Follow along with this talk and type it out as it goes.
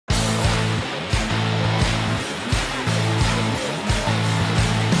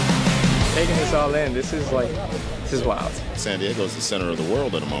this all in. This is wild. San Diego's the center of the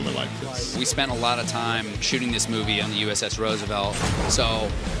world at a moment like this. We spent a lot of time shooting this movie on the USS Roosevelt, so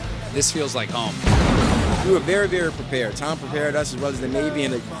this feels like home. We were very, very prepared. Tom prepared us as well as the Navy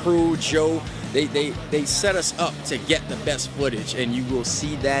and the crew, Joe. They set us up to get the best footage, and you will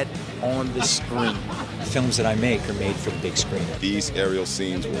see that on the screen. The films that I make are made for the big screen. These aerial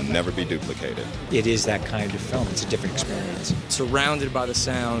scenes will never be duplicated. It is that kind of film. It's a different experience. Surrounded by the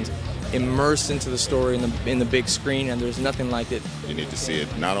sound, immersed into the story in the big screen, and there's nothing like it. You need to see it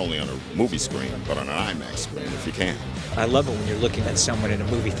not only on a movie screen, but on an IMAX screen if you can. I love it when you're looking at someone in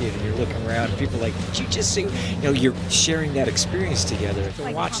a movie theater and you're looking around and people are like, did you just see? You know, you're sharing that experience together.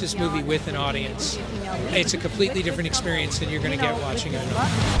 To watch this movie with an audience, it's a completely different experience than you're going to get watching it at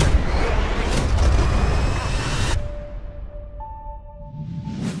home.